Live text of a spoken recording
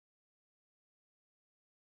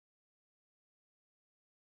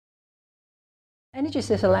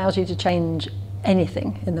EnergySys allows you to change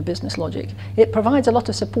anything in the business logic. It provides a lot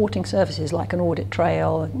of supporting services like an audit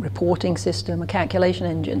trail, a reporting system, a calculation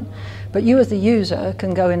engine. But you as the user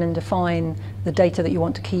can go in and define the data that you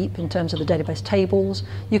want to keep in terms of the database tables.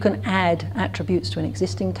 You can add attributes to an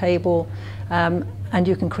existing table, and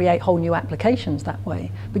you can create whole new applications that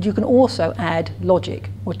way. But you can also add logic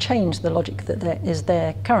or change the logic that is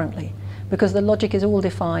there currently, because the logic is all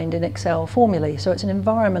defined in Excel formulae. So it's an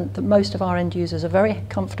environment that most of our end users are very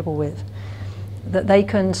comfortable with, that they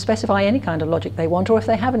can specify any kind of logic they want, or if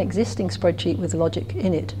they have an existing spreadsheet with logic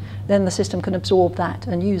in it, then the system can absorb that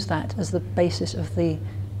and use that as the basis of the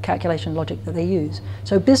calculation logic that they use.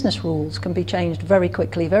 So business rules can be changed very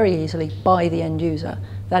quickly, very easily by the end user.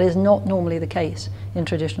 That is not normally the case in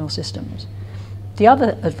traditional systems. The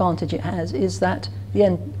other advantage it has is that the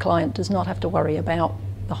end client does not have to worry about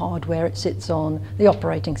the hardware it sits on, the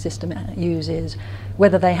operating system it uses,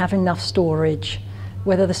 whether they have enough storage,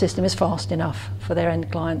 whether the system is fast enough for their end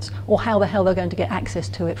clients, or how the hell they're going to get access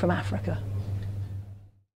to it from Africa.